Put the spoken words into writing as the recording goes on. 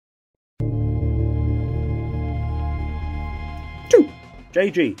2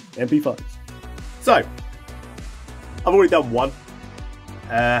 JG MP5s. So, I've already done one.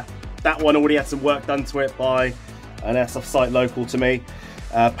 That one already had some work done to it by an airsoft site local to me.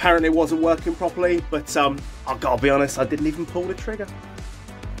 Apparently it wasn't working properly, but I've got to be honest, I didn't even pull the trigger.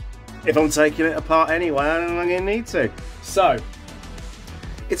 If I'm taking it apart anyway, I don't think I need to. So,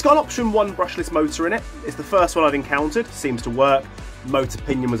 it's got an option 1 brushless motor in it. It's the first one I've encountered, seems to work. Motor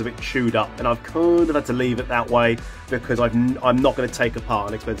pinion was a bit chewed up, and I've kind of had to leave it that way because I'm not going to take apart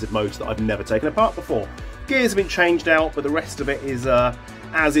an expensive motor that I've never taken apart before. Gears have been changed out, but the rest of it is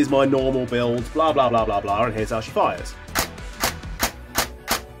as is my normal build, blah blah blah blah blah, and here's how she fires.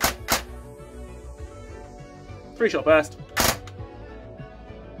 3-shot burst.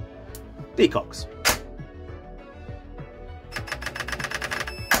 Decocks.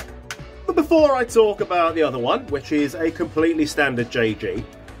 But before I talk about the other one, which is a completely standard JG,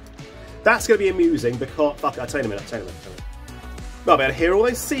 that's going to be amusing because... Fuck it, I'll tell you in a minute, I'll be able to hear all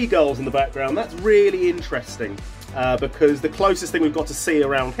those seagulls in the background. That's really interesting because the closest thing we've got to see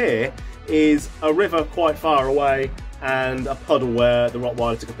around here is a river quite far away and a puddle where the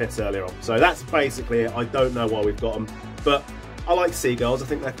Rottweiler took a piss earlier on. So that's basically it. I don't know why we've got them, but I like seagulls. I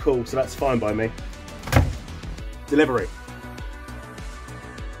think they're cool, so that's fine by me. Delivery.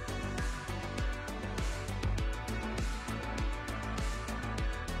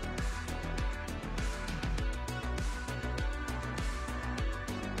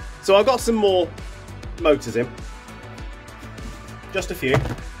 So I've got some more motors in, just a few.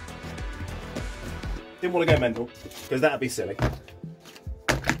 Didn't want to go mental, because that'd be silly.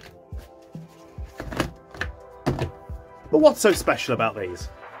 But what's so special about these?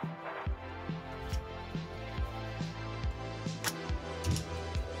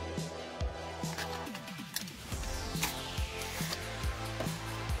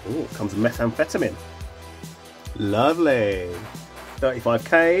 Oh, it comes with methamphetamine. Lovely.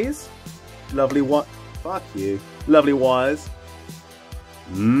 35Ks, lovely what? Fuck you. Lovely wires.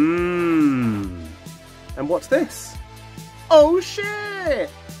 Mmm. And what's this? Oh shit!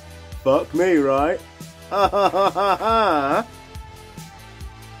 Fuck me, right? Ha ha ha ha ha!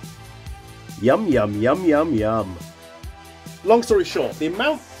 Yum yum yum yum yum. Long story short, the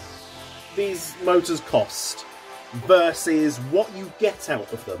amount these motors cost versus what you get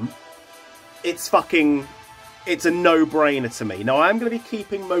out of them, it's a no-brainer to me. Now, I am going to be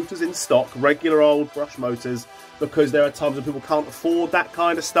keeping motors in stock, regular old brush motors, because there are times when people can't afford that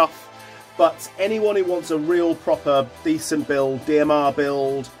kind of stuff. But anyone who wants a real, proper, decent build, DMR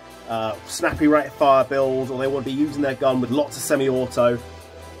build, snappy rate of fire build, or they want to be using their gun with lots of semi-auto,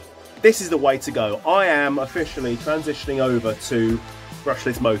 this is the way to go. I am officially transitioning over to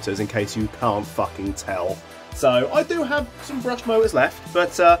brushless motors, in case you can't fucking tell. So, I do have some brush motors left,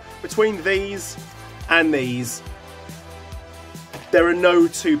 but between these and these, there are no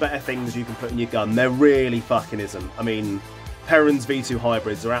two better things you can put in your gun. There really fucking isn't. I mean, Perrin's V2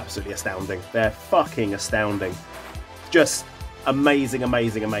 hybrids are absolutely astounding. They're fucking astounding. Just amazing,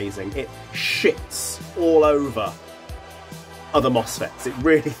 amazing, amazing. It shits all over other MOSFETs. It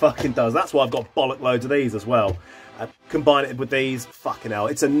really fucking does. That's why I've got bollock loads of these as well. Combine it with these, fucking hell.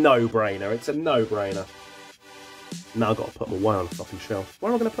 It's a no-brainer. It's a no-brainer. Now I've got to put them away on the fucking shelf.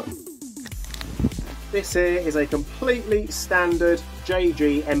 Where am I going to put them? This here is a completely standard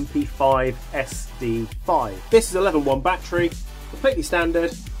JG MP5 SD5. This is 11-1 battery, completely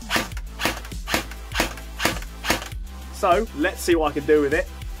standard. So, let's see what I can do with it.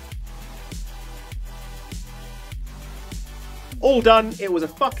 All done. It was a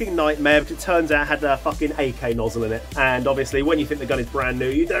fucking nightmare, but it turns out it had a fucking AK nozzle in it. And obviously, when you think the gun is brand new,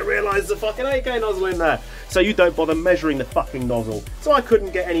 you don't realise there's a fucking AK nozzle in there. So you don't bother measuring the fucking nozzle. So I couldn't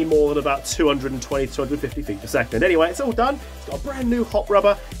get any more than about 220, 250 feet per second. Anyway, it's all done. It's got a brand new hot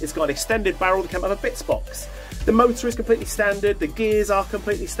rubber. It's got an extended barrel that came out of a bits box. The motor is completely standard. The gears are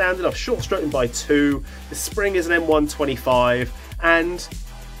completely standard. I've short stroked them by 2. The spring is an M125. And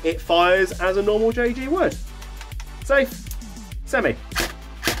it fires as a normal JG would. Safe. Semi.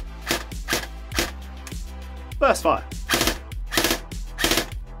 Burst fire.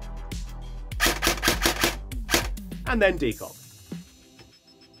 And then decock.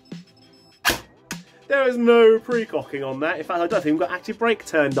 There is no pre-cocking on that. In fact, I don't think we've got active brake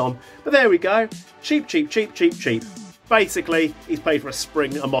turned on. But there we go. Cheap, cheap, cheap, cheap, cheap. Basically, he's paid for a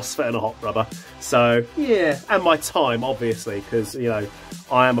spring, a MOSFET and a hot rubber. So, yeah. And my time, obviously, because, you know,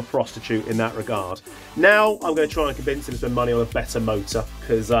 I am a prostitute in that regard. Now, I'm going to try and convince him to spend money on a better motor,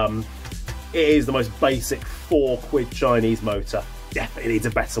 because it is the most basic £4 Chinese motor. Definitely needs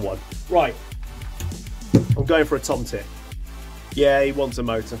a better one. Right. I'm going for a Tom tip. Yeah, he wants a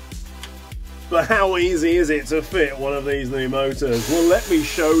motor. But how easy is it to fit one of these new motors? Well, let me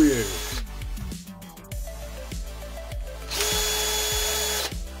show you.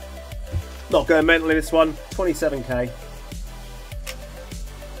 Not going mental in this one. 27k.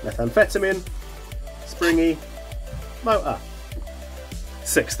 Methamphetamine. Springy. Motor.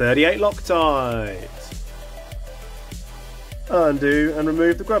 638 Loctite. Undo and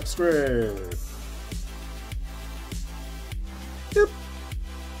remove the grub screw. Doop.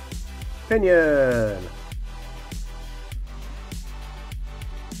 Pinion.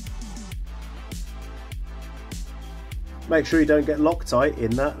 Make sure you don't get Loctite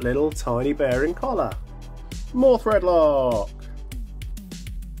in that little tiny bearing collar. More thread lock.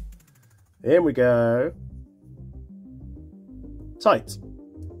 Here we go. Tight.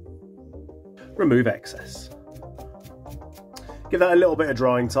 Remove excess. Give that a little bit of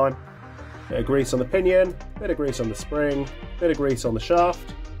drying time. Bit of grease on the pinion, bit of grease on the spring, bit of grease on the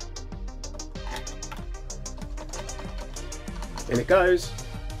shaft. In it goes.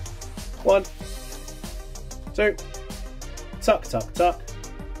 1, 2, tuck, tuck, tuck.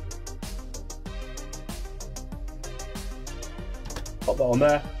 Pop that on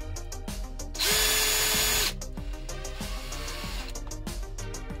there.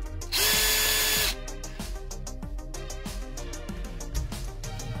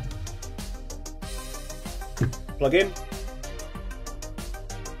 Plug in.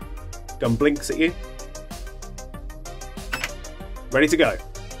 Gun blinks at you. Ready to go.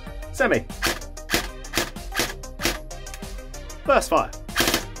 Semi. First fire.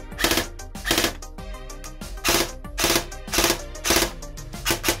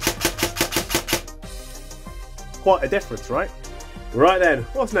 Quite a difference, right? Right then,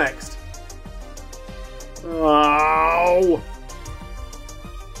 what's next? Oh!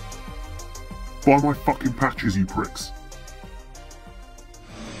 Buy my fucking patches, you pricks.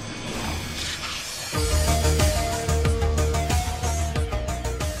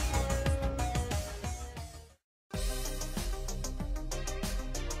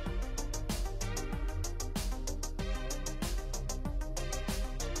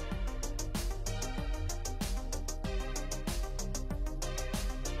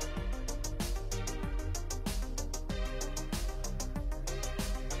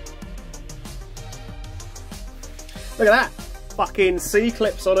 Look at that! Fucking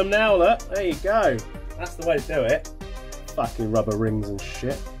C-clips on them now, look. There you go. That's the way to do it. Fucking rubber rings and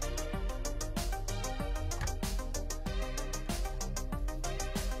shit.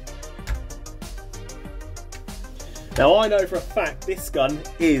 Now I know for a fact this gun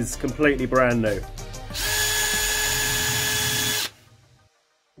is completely brand new.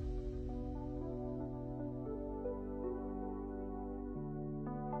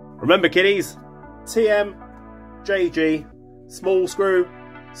 Remember kiddies, TM, JG, small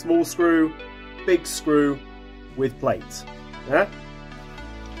screw, big screw with plates. Yeah?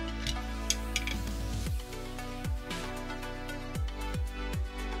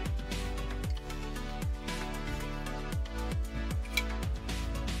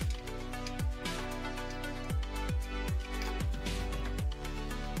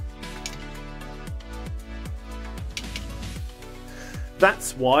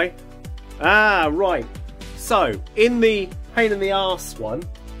 That's why. Ah, right. So, in the pain in the arse one,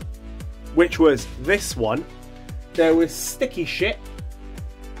 which was this one, there was sticky shit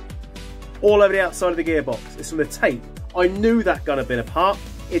all over the outside of the gearbox. It's from the tape. I knew that gun had been apart.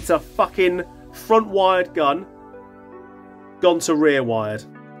 It's a fucking front wired gun gone to rear wired.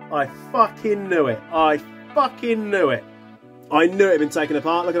 I fucking knew it. I fucking knew it. I knew it had been taken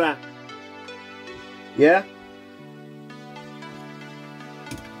apart. Look at that. Yeah?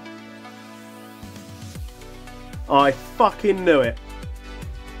 I fucking knew it.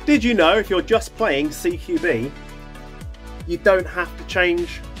 Did you know if you're just playing CQB, you don't have to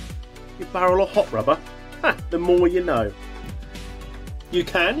change your barrel or hot rubber? Ha, the more you know. You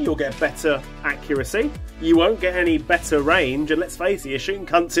can, you'll get better accuracy. You won't get any better range, and let's face it, you're shooting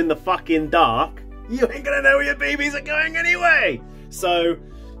cunts in the fucking dark. You ain't gonna know where your BBs are going anyway. So,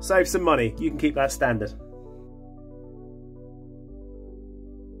 save some money. You can keep that standard.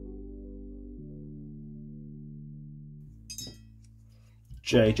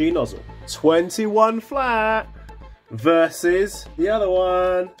 JG nozzle, 21 flat versus the other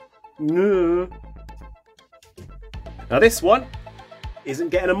one. No. Now this one isn't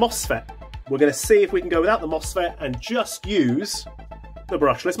getting a MOSFET. We're going to see if we can go without the MOSFET and just use the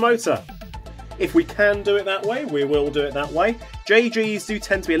brushless motor. If we can do it that way, we will do it that way. JGs do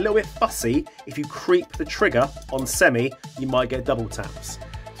tend to be a little bit fussy. If you creep the trigger on semi, you might get double taps.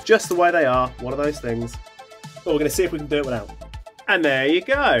 It's just the way they are, one of those things. But we're going to see if we can do it without. And there you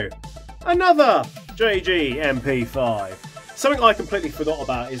go. another JG MP5. Something I completely forgot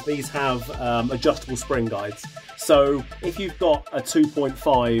about is these have adjustable spring guides. So if you've got a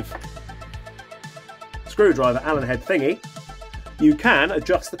 2.5 screwdriver Allen head thingy, you can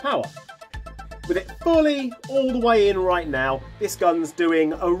adjust the power. With it fully all the way in right now, this gun's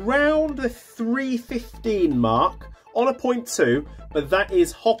doing around the 315 mark on a 0.2, but that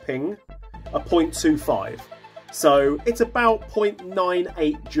is hopping a 0.25. So it's about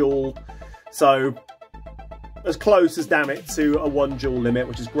 0.98 joule. So as close as damn it to a 1 joule limit,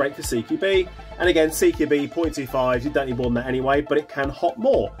 which is great for CQB. And again, CQB 0.25, you don't need more than that anyway, but it can hop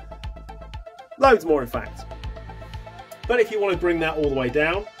more. Loads more, in fact. But if you want to bring that all the way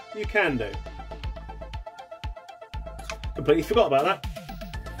down, you can do. Completely forgot about that.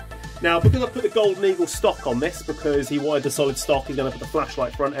 Now, because I put the Golden Eagle stock on this, because he wanted the solid stock, he's going to put the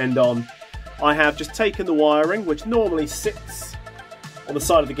flashlight front end on, I have just taken the wiring, which normally sits on the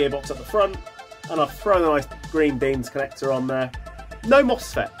side of the gearbox at the front, and I've thrown a nice green Dean's connector on there. No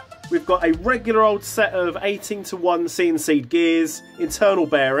MOSFET. We've got a regular old set of 18:1 CNC gears, internal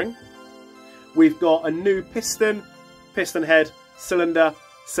bearing. We've got a new piston, piston head, cylinder,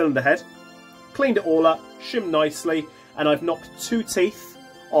 cylinder head. Cleaned it all up, shimmed nicely, and I've knocked 2 teeth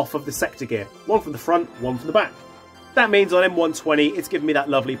off of the sector gear. One from the front, one from the back. That means on M120, it's giving me that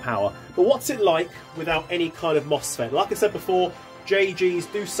lovely power. But what's it like without any kind of MOSFET? Like I said before,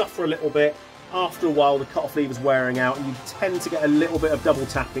 JGs do suffer a little bit. After a while, the cut-off lever's wearing out, and you tend to get a little bit of double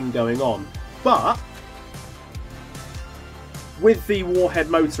tapping going on. But with the Warhead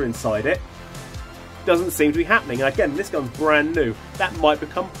motor inside it, doesn't seem to be happening. And again, this gun's brand new. That might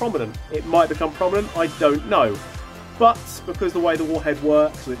become prominent. It might become prominent, I don't know. But because the way the Warhead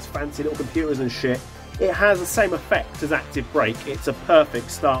works with its fancy little computers and shit, it has the same effect as active brake. It's a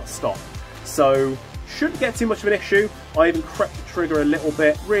perfect start-stop. So shouldn't get too much of an issue. I even crept the trigger a little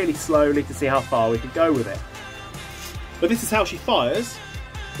bit, really slowly, to see how far we could go with it. But this is how she fires.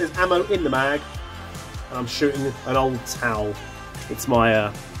 There's ammo in the mag, and I'm shooting an old towel. It's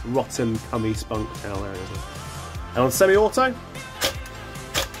my rotten, cummy spunk towel. There it is. And on semi-auto,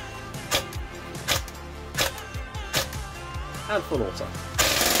 and full auto.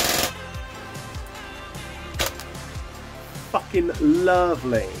 Fucking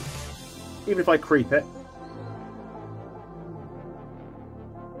lovely. Even if I creep it.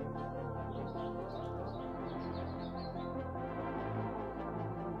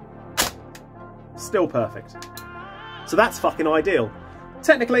 Still perfect. So that's fucking ideal.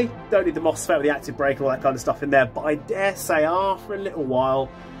 Technically, don't need the MOSFET with the active brake and all that kind of stuff in there, but I dare say after a little while,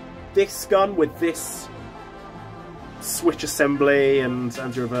 this gun with this switch assembly and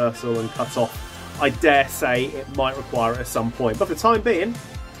anti-reversal and cut-off, I dare say it might require it at some point. But for the time being,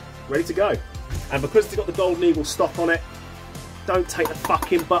 ready to go. And because it's got the Golden Eagle stock on it, don't take the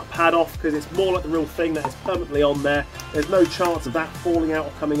fucking butt pad off, because it's more like the real thing that is permanently on there. There's no chance of that falling out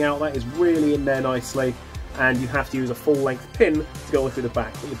or coming out. That is really in there nicely. And you have to use a full-length pin to go through the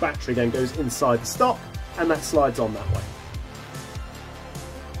back. But your battery then goes inside the stock, and that slides on that way.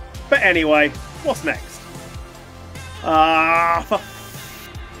 But anyway, what's next? For